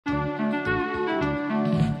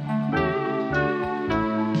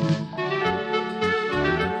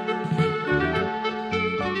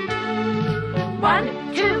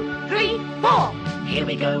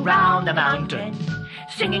go round the mountain,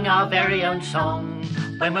 singing our very own song.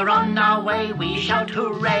 When we're on our way, we shout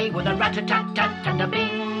hooray with a rat-a-tat-tat and a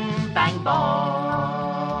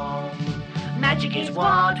bing-bang-bong. Magic is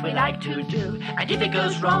what we like to do, and if it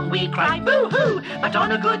goes wrong, we cry boo-hoo. But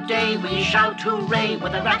on a good day, we shout hooray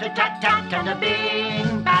with a rat-a-tat-tat and a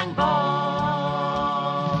bing-bang-bong.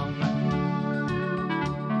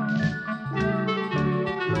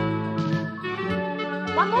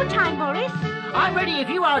 One more time, Boris. I'm ready if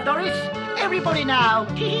you are, Doris. Everybody now.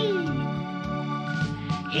 Here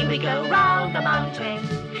we go round the mountain,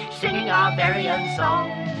 singing our very own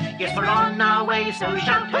song. Yes, we're on our way, so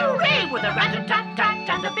shout hooray with a rat-a-tat-tat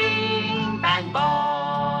and a bing-bang-bong.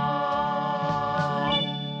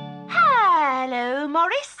 Hello,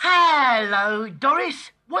 Morris. Hello,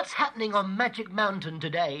 Doris. What's happening on Magic Mountain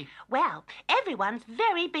today? Well, everyone's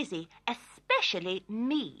very busy, especially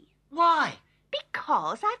me. Why?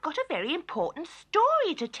 Because I've got a very important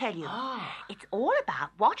story to tell you. It's all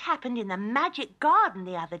about what happened in the magic garden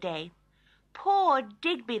the other day. Poor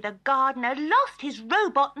Digby the gardener lost his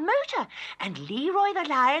robot motor, and Leroy the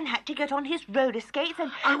lion had to get on his roller skates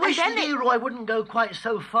and... I wish Leroy wouldn't go quite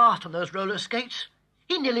so fast on those roller skates.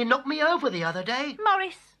 He nearly knocked me over the other day.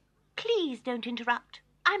 Morris, please don't interrupt.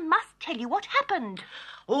 I must tell you what happened.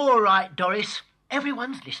 All right, Doris.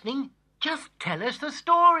 Everyone's listening. Just tell us the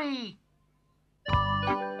story.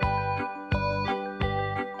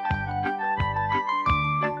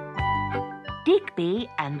 Digby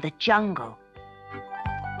and the Jungle.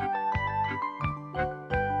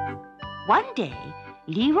 One day,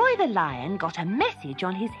 Leroy the lion got a message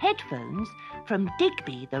on his headphones from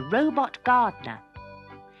Digby the robot gardener.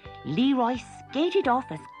 Leroy skated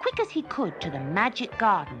off as quick as he could to the magic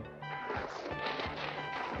garden.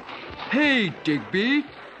 Hey, Digby,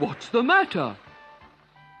 what's the matter?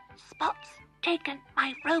 Spot's taken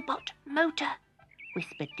my robot motor,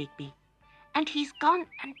 whispered Digby, and he's gone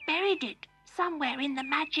and buried it somewhere in the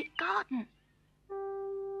magic garden.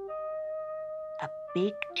 A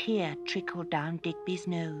big tear trickled down Digby's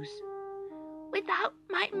nose. Without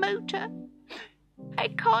my motor, I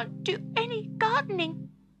can't do any gardening,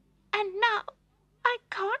 and now I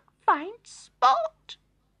can't find Spot.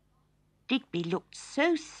 Digby looked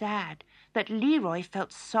so sad that Leroy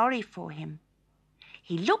felt sorry for him.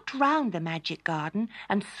 He looked round the magic garden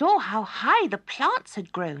and saw how high the plants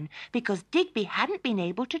had grown because Digby hadn't been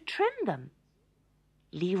able to trim them.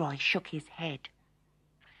 Leroy shook his head.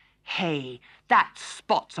 Hey, that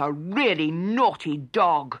Spot's a really naughty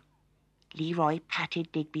dog. Leroy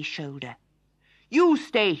patted Digby's shoulder. You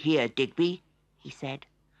stay here, Digby, he said.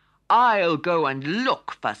 I'll go and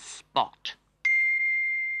look for Spot.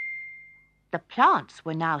 The plants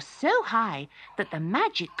were now so high that the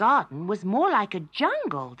magic garden was more like a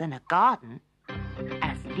jungle than a garden.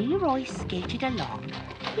 As Leroy skated along,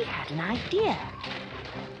 he had an idea.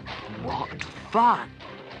 What fun!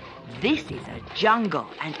 This is a jungle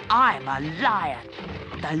and I'm a lion.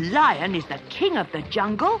 The lion is the king of the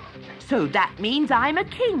jungle, so that means I'm a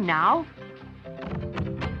king now.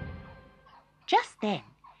 Just then,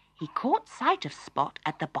 he caught sight of Spot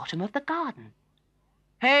at the bottom of the garden.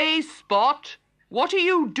 Hey, Spot, what are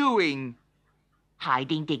you doing?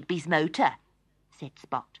 Hiding Digby's motor, said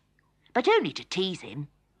Spot, but only to tease him.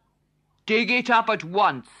 Dig it up at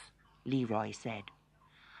once, Leroy said.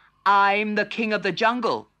 I'm the king of the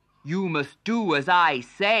jungle. You must do as I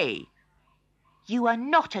say. You are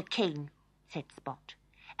not a king, said Spot,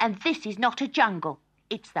 and this is not a jungle.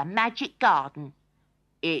 It's the magic garden.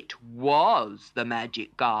 It was the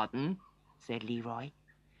magic garden, said Leroy.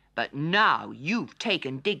 But now you've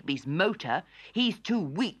taken Digby's motor, he's too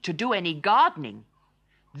weak to do any gardening.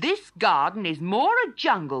 This garden is more a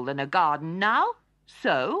jungle than a garden now,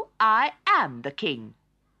 so I am the king.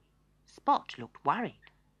 Spot looked worried.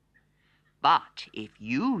 But if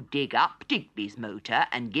you dig up Digby's motor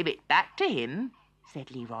and give it back to him,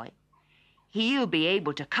 said Leroy, he'll be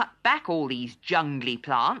able to cut back all these jungly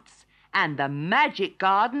plants, and the magic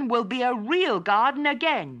garden will be a real garden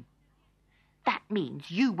again. That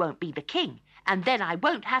means you won't be the king, and then I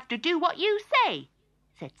won't have to do what you say,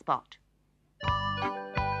 said Spot.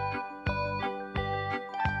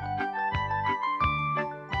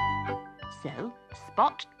 So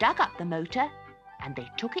Spot dug up the motor, and they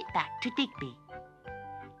took it back to Digby.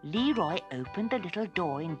 Leroy opened the little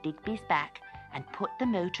door in Digby's back and put the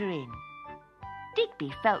motor in.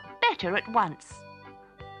 Digby felt better at once.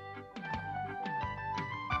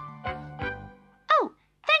 "Oh,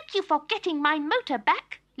 thank you for getting my motor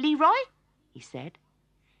back, Leroy," he said.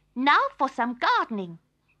 "Now for some gardening."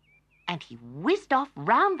 And he whizzed off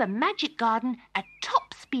round the magic garden at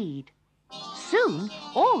top speed. soon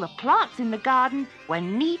all the plants in the garden were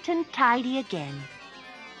neat and tidy again.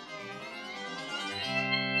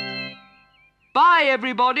 Bye,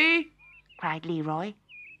 everybody, cried Leroy.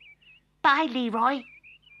 Bye, Leroy,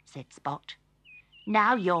 said Spot.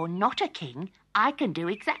 Now you're not a king, I can do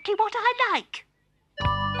exactly what I like.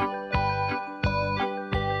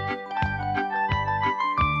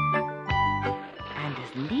 And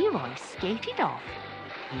as Leroy skated off,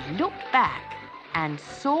 he looked back and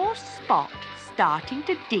saw Spot starting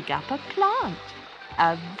to dig up a plant.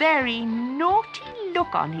 A very naughty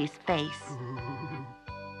look on his face.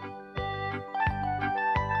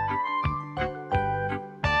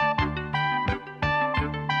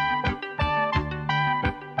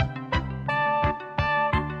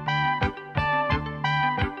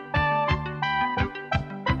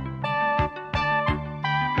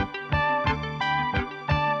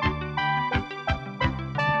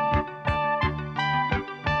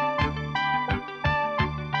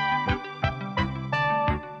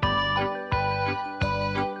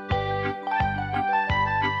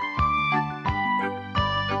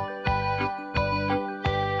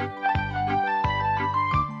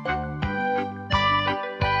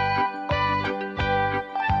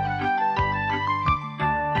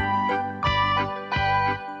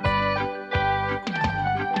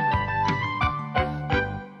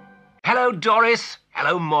 Hello, Doris.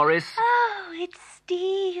 Hello, Morris. Oh, it's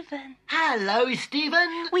Stephen. Hello,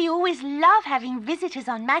 Stephen. We always love having visitors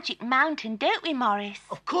on Magic Mountain, don't we, Morris?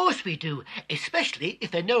 Of course we do, especially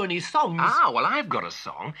if they know any songs. Ah, well, I've got a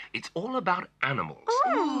song. It's all about animals.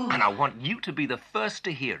 Ooh. And I want you to be the first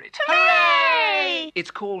to hear it. Hooray!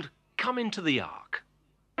 It's called Come Into the Ark.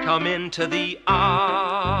 Come into the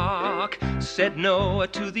ark, said Noah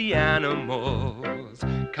to the animals.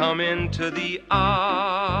 Come into the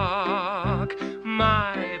ark,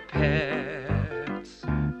 my pets.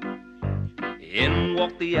 In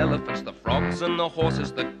walked the elephants, the frogs and the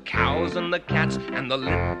horses, the cows and the cats, and the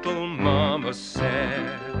little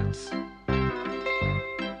marmosets.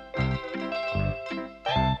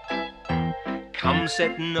 Come,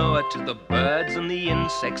 said Noah to the birds and the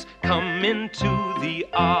insects, come into the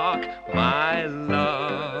ark, my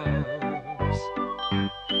loves.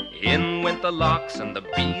 In went the larks and the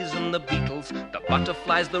bees and the beetles, the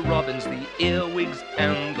butterflies, the robins, the earwigs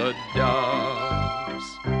and the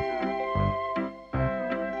doves.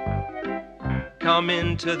 Come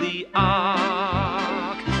into the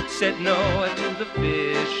ark, said Noah to the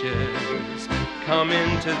fishes, come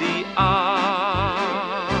into the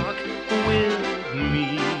ark with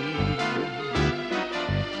me.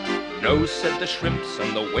 No, said the shrimps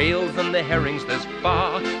and the whales and the herrings, there's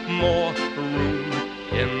far more room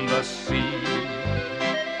in the sea.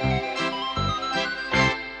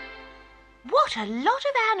 What a lot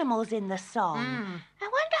of animals in the song. I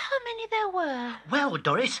wonder how many there were. Well,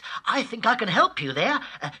 Doris, I think I can help you there.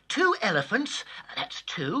 2 elephants, that's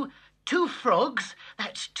 2. 2 frogs,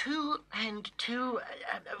 that's 2 and 2,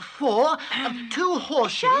 4. 2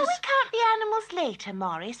 horses. Shall we count the animals later,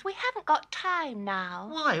 Morris? We haven't got time now.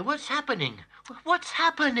 Why, what's happening? What's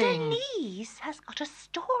happening? Denise has got a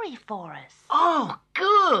story for us. Oh,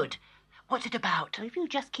 good. What's it about? So if you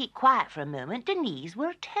just keep quiet for a moment, Denise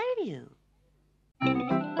will tell you.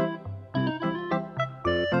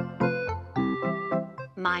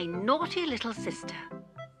 My naughty little sister,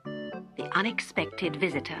 the unexpected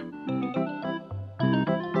visitor.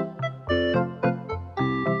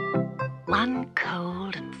 One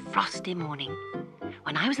cold and frosty morning,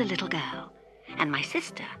 when I was a little girl, and my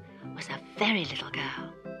sister was a very little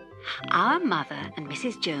girl, our mother and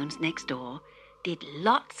Mrs. Jones next door did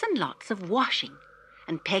lots and lots of washing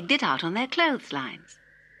and pegged it out on their clotheslines.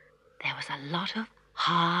 There was a lot of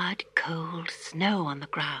hard, cold snow on the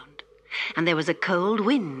ground, and there was a cold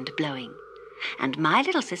wind blowing, and my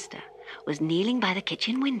little sister was kneeling by the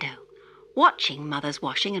kitchen window, watching Mother's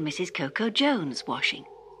washing and Mrs. Coco Jones' washing.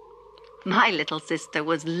 My little sister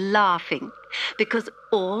was laughing because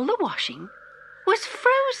all the washing was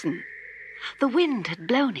frozen. The wind had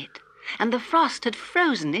blown it, and the frost had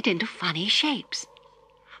frozen it into funny shapes.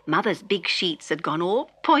 Mother's big sheets had gone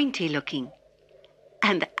all pointy-looking.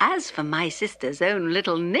 And as for my sister's own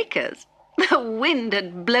little knickers, the wind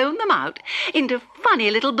had blown them out into funny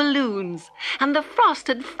little balloons, and the frost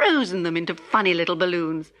had frozen them into funny little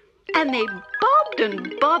balloons, and they bobbed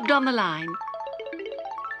and bobbed on the line.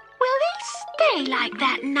 Will they stay like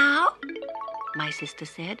that now? My sister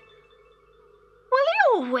said. Will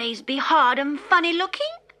they always be hard and funny-looking?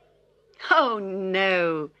 Oh,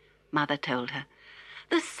 no, Mother told her.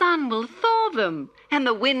 The sun will thaw them, and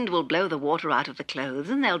the wind will blow the water out of the clothes,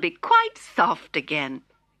 and they'll be quite soft again.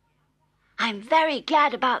 I'm very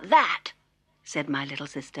glad about that, said my little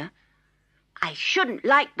sister. "I shouldn't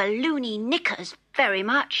like balloony knickers very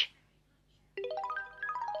much."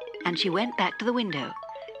 And she went back to the window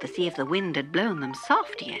to see if the wind had blown them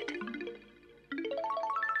soft yet.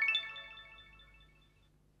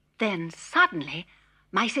 Then suddenly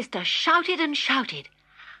my sister shouted and shouted.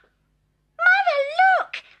 "Mother,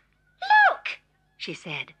 look! Look!" she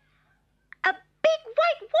said. "A big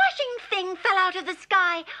white washing thing fell out of the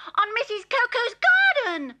sky on Mrs. Coco's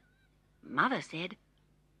garden." Mother said,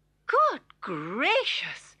 "Good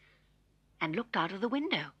gracious," and looked out of the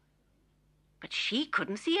window. But she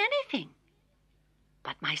couldn't see anything.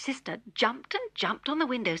 But my sister jumped and jumped on the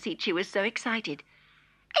window seat, she was so excited.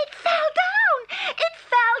 "It fell down! It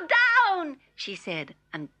fell down!" she said,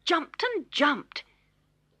 and jumped and jumped.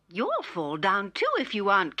 "You'll fall down too if you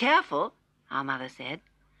aren't careful," our mother said.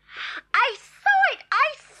 "I saw it!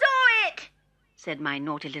 I saw it!" said my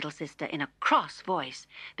naughty little sister in a cross voice,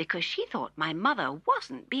 because she thought my mother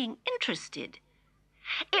wasn't being interested.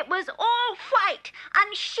 "It was all white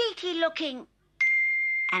and sheety looking."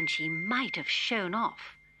 And she might have shown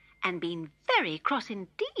off and been very cross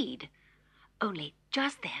indeed. Only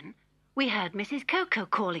just then we heard Mrs. Coco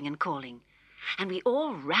calling and calling, and we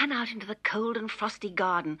all ran out into the cold and frosty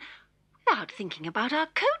garden without thinking about our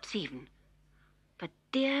coats even. But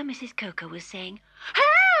dear Mrs. Coco was saying,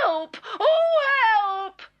 "Help! Oh,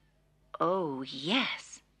 help!" Oh,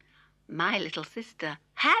 yes. My little sister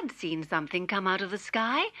had seen something come out of the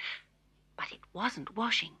sky, but it wasn't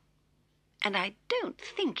washing. And I don't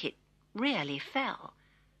think it really fell,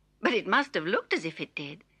 but it must have looked as if it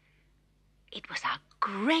did. It was a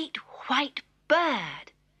great white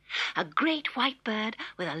bird, a great white bird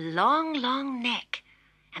with a long, long neck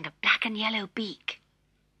and a black and yellow beak.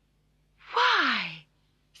 "Why,"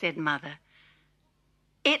 said Mother,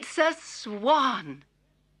 "it's a swan."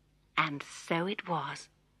 And so it was.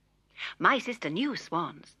 My sister knew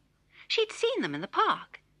swans. She'd seen them in the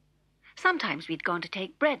park. Sometimes we'd gone to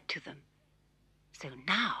take bread to them. So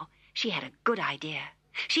now she had a good idea.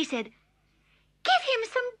 She said, "Give him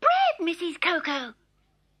some bread, Mrs. Coco."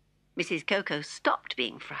 Mrs. Coco stopped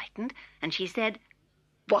being frightened, and she said,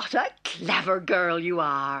 "What a clever girl you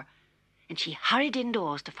are." And she hurried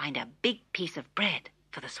indoors to find a big piece of bread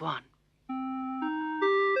for the swan.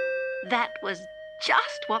 That was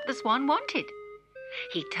just what the swan wanted.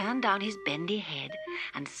 He turned down his bendy head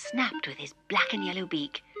and snapped with his black and yellow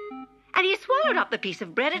beak, and he swallowed up the piece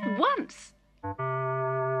of bread at once.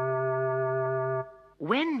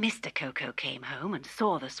 When Mr. Coco came home and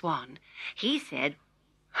saw the swan, he said,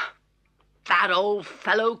 "That old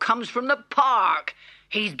fellow comes from the park.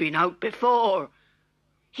 He's been out before."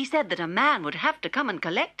 He said that a man would have to come and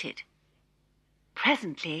collect it.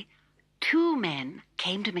 Presently, 2 men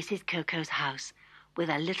came to Mrs. Coco's house with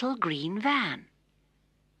a little green van.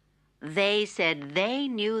 They said they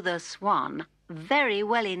knew the swan very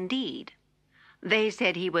well indeed. They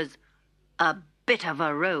said he was a bit of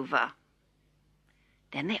a rover.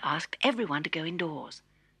 Then they asked everyone to go indoors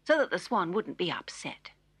so that the swan wouldn't be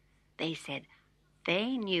upset. They said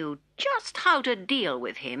they knew just how to deal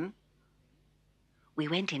with him. We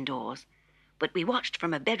went indoors, but we watched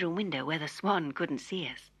from a bedroom window where the swan couldn't see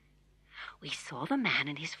us. We saw the man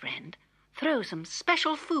and his friend throw some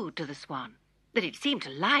special food to the swan that it seemed to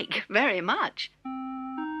like very much.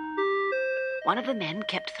 One of the men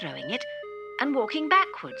kept throwing it and walking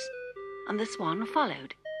backwards, and the swan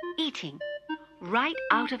followed, eating right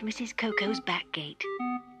out of Mrs. Coco's back gate.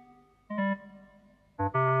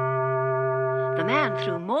 The man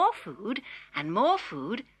threw more food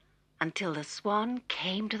until the swan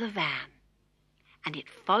came to the van, and it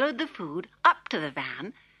followed the food up to the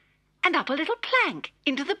van and up a little plank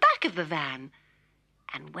into the back of the van.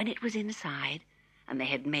 And when it was inside and they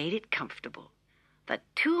had made it comfortable, the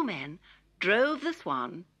 2 men drove the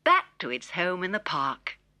swan back to its home in the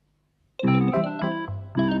park.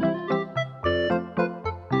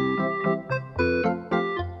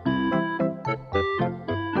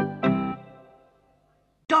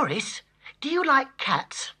 Doris, do you like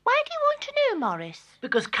cats? Why do you want to know, Morris?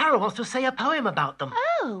 Because Carol wants to say a poem about them.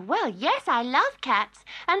 Oh, well, yes, I love cats.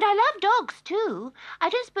 And I love dogs, too. I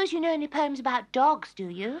don't suppose you know any poems about dogs, do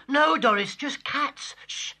you? No, Doris, just cats.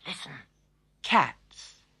 Shh, listen.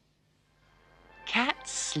 Cats.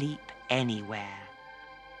 Cats sleep anywhere.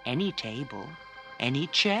 Any table, any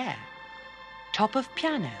chair. Top of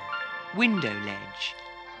piano, window ledge,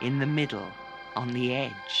 in the middle, on the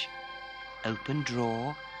edge. Open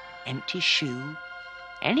drawer, empty shoe,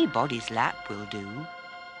 anybody's lap will do.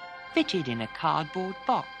 Fitted in a cardboard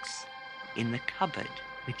box, in the cupboard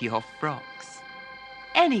with your frocks.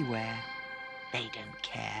 Anywhere, they don't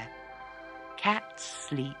care. Cats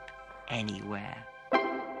sleep anywhere.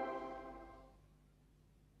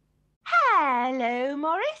 Hello,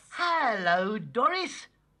 Morris. Hello, Doris.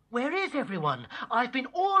 Where is everyone? I've been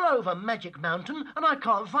all over Magic Mountain and I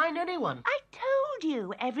can't find anyone. I told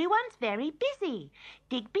you, everyone's very busy.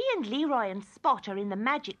 Digby and Leroy and Spot are in the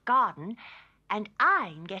magic garden, and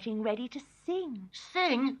I'm getting ready to sing.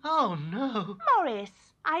 Sing? Oh, no. Morris,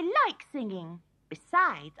 I like singing.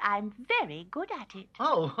 Besides, I'm very good at it.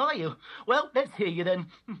 Oh, are you? Well, let's hear you then.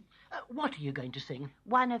 What are you going to sing?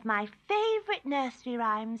 One of my favourite nursery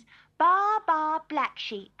rhymes, Baa Baa Black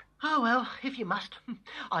Sheep. Oh, well, if you must.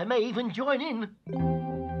 I may even join in.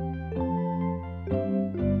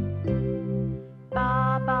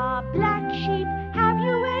 Baa Baa Black Sheep, have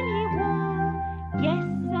you any wool? Yes,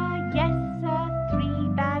 sir, 3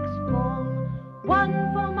 bags full.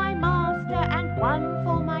 1 for my master and 1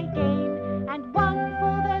 for my dame, and 1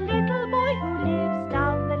 for the little boy who lives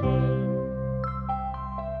down the lane.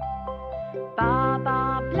 Baa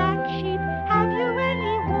Baa Black Sheep, have you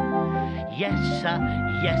any wool? Yes,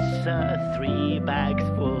 sir, 3 bags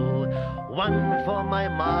full. 1 for my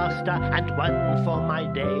master and 1 for my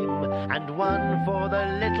dame, and 1 for the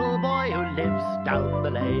little boy who lives down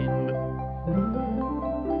the lane.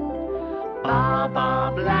 Baa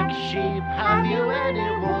Baa Black Sheep, have you any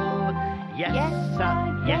wool? Yes,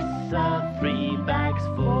 sir, 3 bags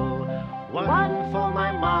full. 1 for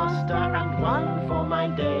my master and 1 for my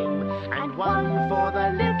dame, and 1 for the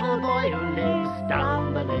little boy who lives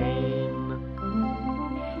down the lane.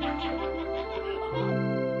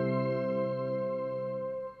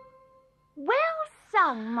 Well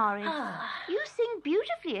sung, Morris. You sing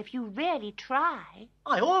beautifully if you really try.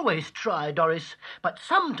 I always try, Doris, but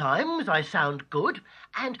sometimes I sound good,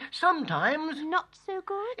 and sometimes... Not so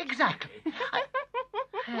good? Exactly.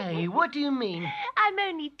 Hey, what do you mean? I'm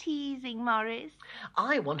only teasing, Morris.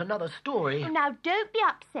 I want another story. Now, don't be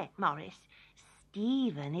upset, Morris.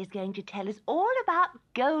 Stephen is going to tell us all about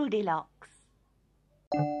Goldilocks.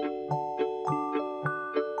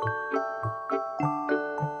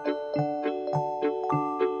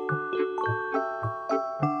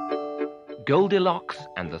 Goldilocks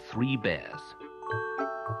and the 3 Bears.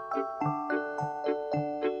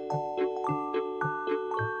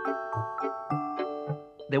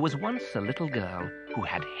 There was once a little girl who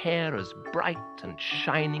had hair as bright and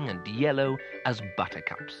shining and yellow as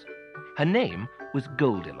buttercups. Her name was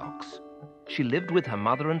Goldilocks. She lived with her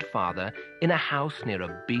mother and father in a house near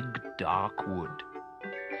a big, dark wood.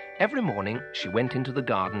 Every morning she went into the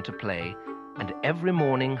garden to play, and every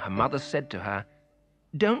morning her mother said to her,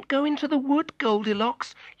 "Don't go into the wood,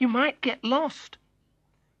 Goldilocks. You might get lost."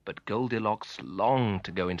 But Goldilocks longed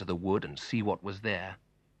to go into the wood and see what was there.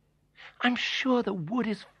 "I'm sure the wood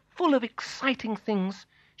is full of exciting things,"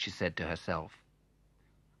 she said to herself.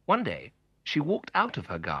 One day she walked out of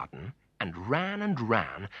her garden and ran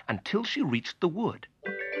until she reached the wood.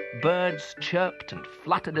 Birds chirped and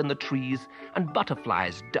fluttered in the trees, and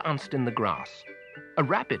butterflies danced in the grass. A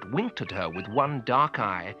rabbit winked at her with one dark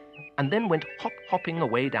eye, and then went hopping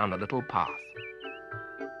away down a little path.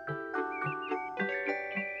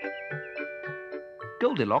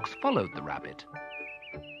 Goldilocks followed the rabbit.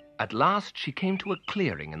 At last she came to a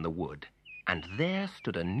clearing in the wood, and there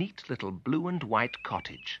stood a neat little blue and white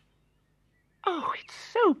cottage. "Oh, it's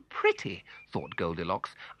so pretty," thought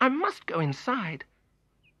Goldilocks. "I must go inside."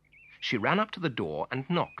 She ran up to the door and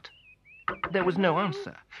knocked. There was no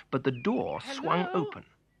answer, but the door swung open.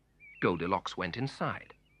 Goldilocks went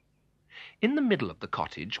inside. In the middle of the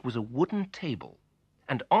cottage was a wooden table,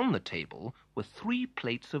 and on the table were 3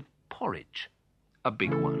 plates of porridge, a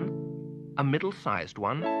big one, a middle-sized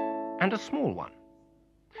one, and a small one.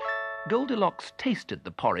 Goldilocks tasted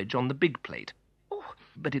the porridge on the big plate,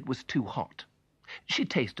 but it was too hot. She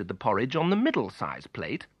tasted the porridge on the middle-sized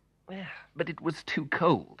plate, but it was too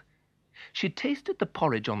cold. She tasted the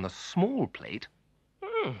porridge on the small plate,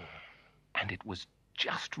 and it was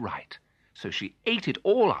just right, so she ate it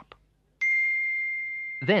all up.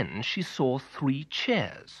 Then she saw 3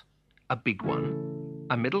 chairs, a big one,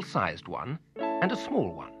 a middle-sized one, and a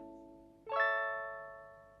small one.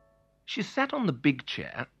 She sat on the big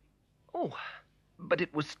chair, but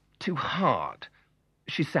it was too hard.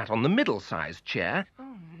 She sat on the middle-sized chair,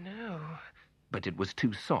 but it was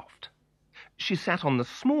too soft. She sat on the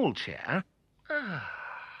small chair,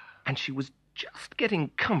 and she was just getting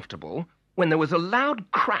comfortable when there was a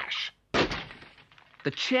loud crash.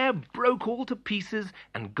 The chair broke all to pieces,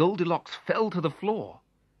 and Goldilocks fell to the floor.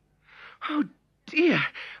 "Oh, dear,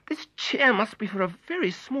 this chair must be for a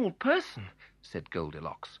very small person," said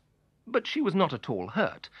Goldilocks. But she was not at all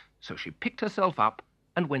hurt, so she picked herself up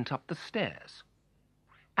and went up the stairs.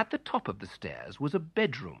 At the top of the stairs was a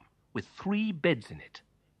bedroom with 3 beds in it.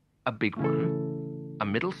 A big one, a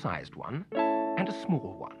middle-sized one, and a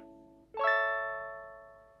small one.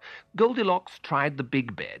 Goldilocks tried the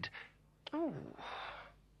big bed,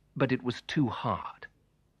 but it was too hard.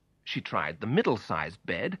 She tried the middle-sized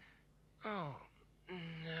bed,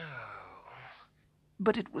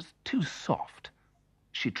 but it was too soft.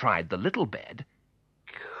 She tried the little bed,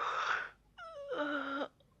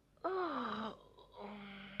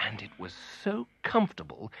 and it was so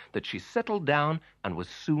comfortable that she settled down and was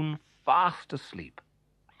soon fast asleep.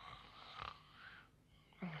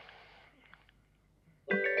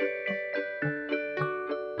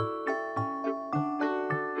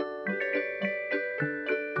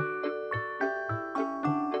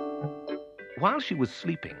 While she was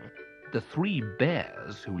sleeping, the 3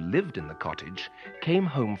 bears who lived in the cottage came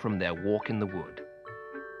home from their walk in the wood.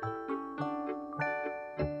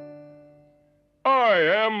 "I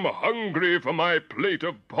am hungry for my plate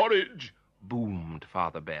of porridge," boomed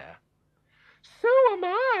Father Bear. "So am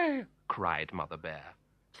I," cried Mother Bear.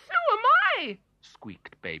 "So am I,"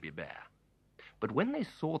 squeaked Baby Bear. But when they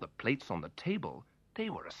saw the plates on the table,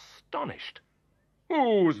 they were astonished.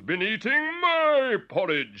 "Who's been eating my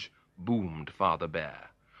porridge?" boomed Father Bear.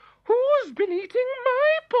 "Who's been eating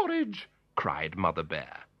my porridge?" cried Mother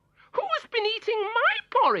Bear. "Who's been eating my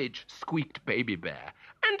porridge?" squeaked Baby Bear.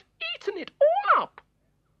 "And eaten it all up?"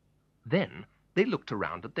 Then they looked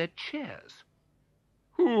around at their chairs.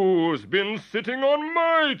 "Who's been sitting on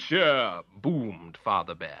my chair?" boomed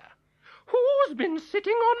Father Bear. "Who's been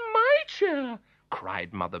sitting on my chair?"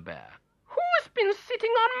 cried Mother Bear. "Who's been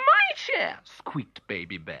sitting on my chair?" squeaked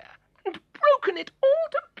Baby Bear. "And broken it all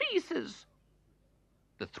to pieces?"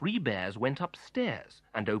 The 3 bears went upstairs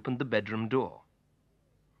and opened the bedroom door.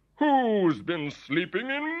 "Who's been sleeping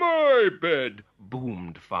in my bed?"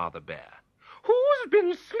 boomed Father Bear. "Who's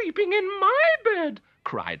been sleeping in my bed?"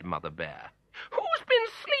 cried Mother Bear. "Who's been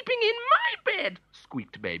sleeping in my bed?"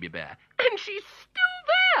 squeaked Baby Bear. "And she's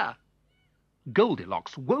still there."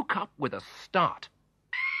 Goldilocks woke up with a start.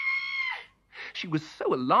 She was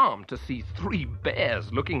so alarmed to see 3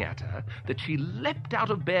 bears looking at her that she leapt out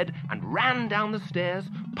of bed and ran down the stairs,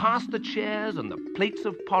 past the chairs and the plates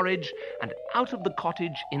of porridge, and out of the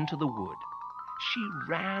cottage into the wood. She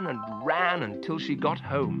ran and ran until she got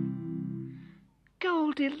home.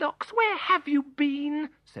 "Goldilocks, where have you been?"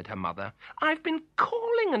 said her mother. "I've been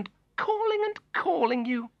calling and calling and calling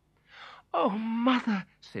you." "Oh, Mother,"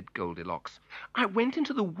 said Goldilocks, "I went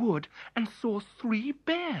into the wood and saw 3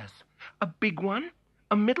 bears. A big one,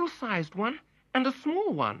 a middle-sized one, and a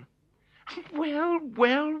small one." "Well,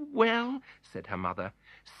 well, well," said her mother.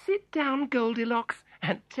 "Sit down, Goldilocks,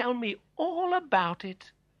 and tell me all about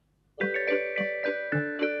it."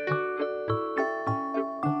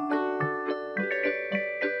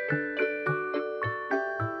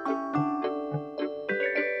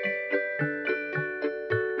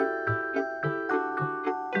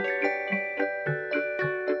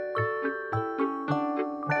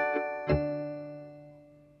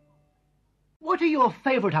 What are your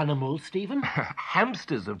favourite animals, Stephen?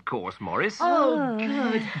 Hamsters, of course, Morris. Oh,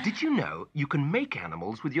 good. Did you know you can make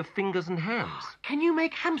animals with your fingers and hands? Can you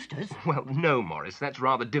make hamsters? Well, no, Morris, that's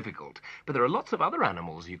rather difficult. But there are lots of other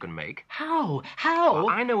animals you can make. How? Well,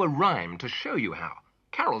 I know a rhyme to show you how.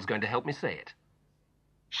 Carol's going to help me say it.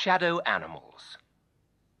 Shadow animals.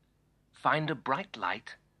 Find a bright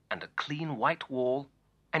light and a clean white wall,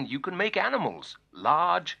 and you can make animals,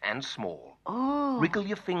 large and small. Oh. Wriggle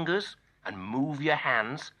your fingers and move your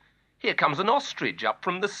hands. Here comes an ostrich up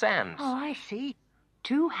from the sands. Oh, I see.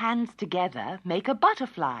 2 hands together make a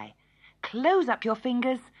butterfly. Close up your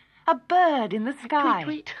fingers, a bird in the sky.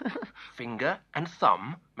 Tweet, tweet. Finger and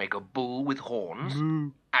thumb make a bull with horns.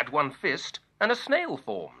 Moo. Add 1 fist and a snail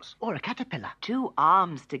forms. Or a caterpillar. 2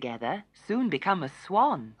 arms together soon become a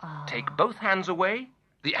swan. Oh. Take both hands away,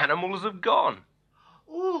 the animals have gone.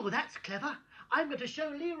 Oh, that's clever. I'm going to show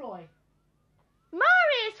Leroy.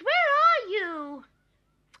 Morris, where are you?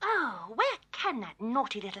 Oh, where can that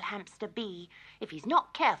naughty little hamster be? If he's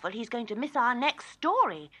not careful, he's going to miss our next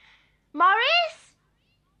story. Morris?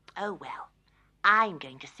 Oh, well, I'm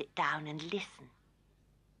going to sit down and listen.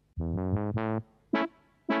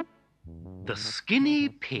 The Skinny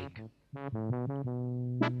Pig.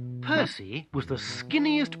 Percy was the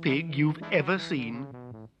skinniest pig you've ever seen.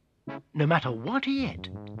 No matter what he ate,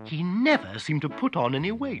 he never seemed to put on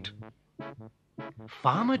any weight.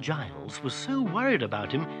 Farmer Giles was so worried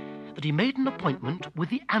about him that he made an appointment with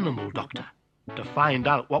the animal doctor to find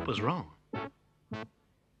out what was wrong.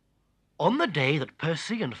 On the day that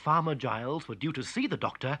Percy and Farmer Giles were due to see the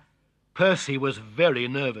doctor, Percy was very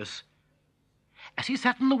nervous. As he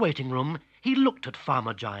sat in the waiting room, He looked at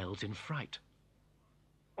Farmer Giles in fright.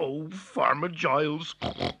 "Oh, Farmer Giles,"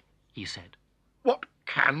 he said, "what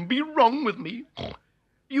can be wrong with me?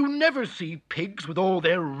 You never see pigs with all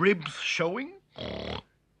their ribs showing."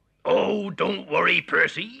 "Oh, don't worry,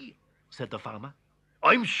 Percy," said the farmer.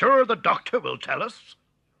 "I'm sure the doctor will tell us."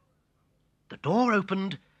 The door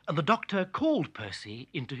opened, and the doctor called Percy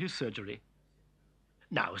into his surgery.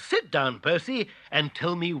 "Now sit down, Percy, and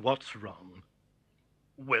tell me what's wrong."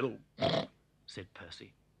 "Well," said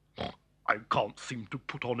Percy, "I can't seem to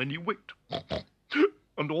put on any weight.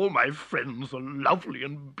 And all my friends are lovely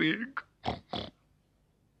and big."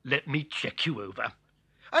 "Let me check you over.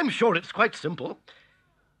 I'm sure it's quite simple."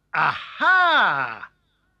 "Aha!"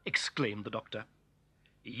 exclaimed the doctor.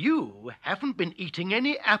 "You haven't been eating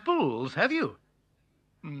any apples, have you?"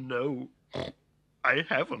 "No, I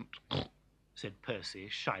haven't," said Percy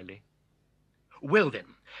shyly. "Well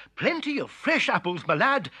then, plenty of fresh apples, my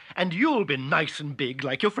lad, and you'll be nice and big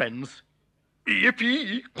like your friends."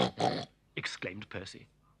 "Yippee!" exclaimed Percy.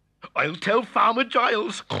 "I'll tell Farmer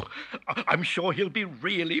Giles. I'm sure he'll be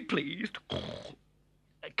really pleased."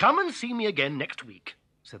 "Come and see me again next week,"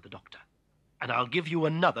 said the doctor, "and I'll give you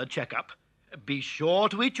another check-up. Be sure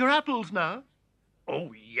to eat your apples now."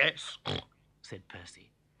 "Oh, yes," said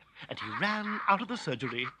Percy, and he ran out of the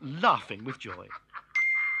surgery laughing with joy.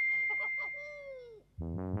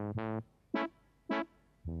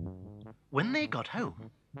 When they got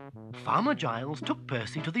home, Farmer Giles took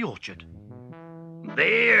Percy to the orchard.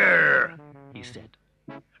 "There," he said.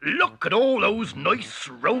 "Look at all those nice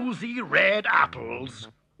rosy red apples."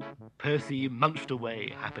 Percy munched away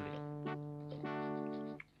happily.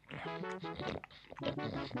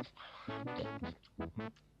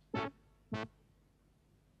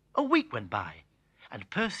 A week went by, and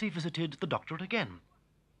Percy visited the doctor again.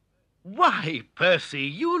 "Why, Percy,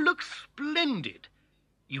 you look splendid.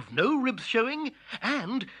 You've no ribs showing,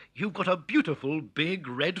 and you've got a beautiful big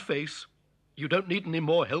red face. You don't need any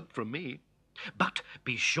more help from me. But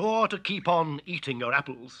be sure to keep on eating your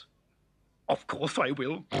apples." "Of course I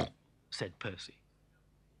will," said Percy.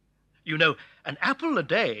 "You know, an apple a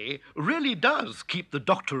day really does keep the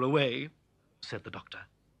doctor away," said the doctor.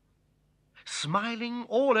 Smiling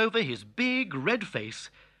all over his big red face,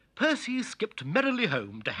 Percy skipped merrily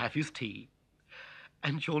home to have his tea.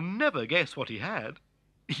 And you'll never guess what he had.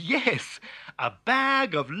 Yes, a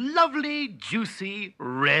bag of lovely, juicy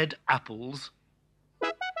red apples.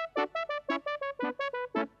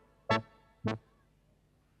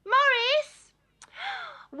 Morris!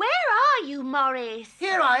 Where are you, Morris?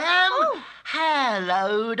 Here I am. Oh.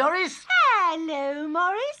 Hello, Doris. Hello,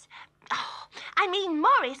 Morris. Oh, I mean,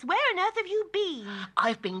 Morris, where on earth have you been?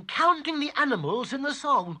 I've been counting the animals in the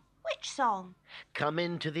song. Which song? "Come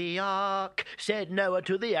into the ark," said Noah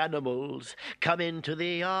to the animals. "Come into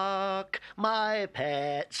the ark, my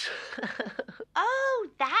pets." Oh,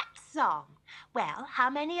 that song. Well, how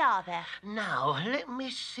many are there? Now, let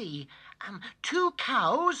me see. 2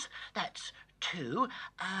 cows, that's 2.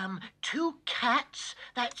 2 cats,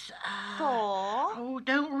 that's... 4. Oh,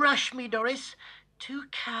 don't rush me, Doris. 2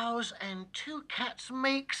 cows and 2 cats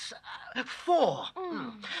makes 4.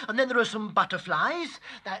 And then there are some butterflies.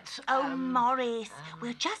 That's... Oh, Morris,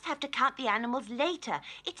 we'll just have to count the animals later.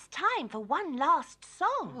 It's time for one last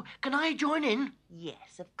song. Can I join in?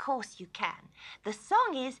 Yes, of course you can. The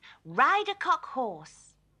song is Ride a Cock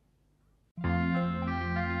Horse.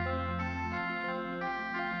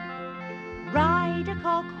 Ride a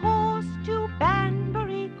cock horse to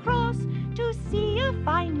Banbury Cross to see a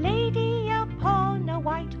fine lady upon a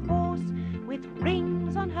white horse, with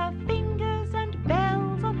rings on her fingers and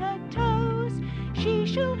bells on her toes. She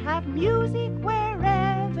shall have music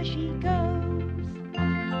wherever she goes.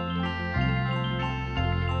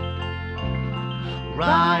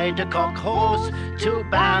 Ride a cock horse to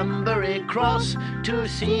Banbury Cross to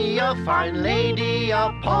see a fine lady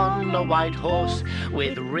upon a white horse,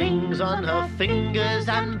 with rings on her fingers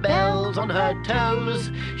and bells on her toes.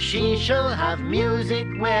 She shall have music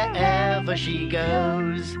wherever she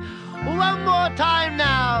goes. One more time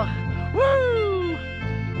now. Woo!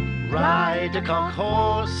 Ride a cock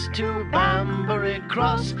horse to Banbury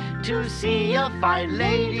Cross to see a fine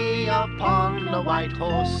lady upon a white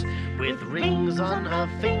horse, with rings on her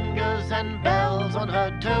fingers and bells on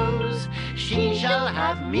her toes. She shall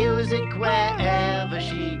have music wherever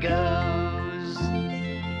she goes.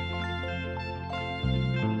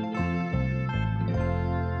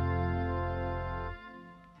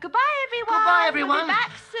 Goodbye, everyone. Goodbye, everyone. We'll be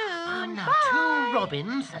back soon. Now, Bye. 2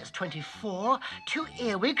 robins, that's 24. 2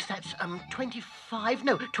 earwigs, that's 25.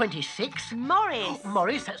 No, 26. Morris.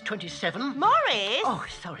 Morris, that's 27. Morris. Oh,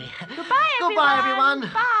 sorry. Goodbye, everyone. Goodbye, everyone.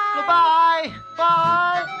 Bye. Goodbye.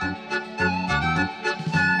 Bye.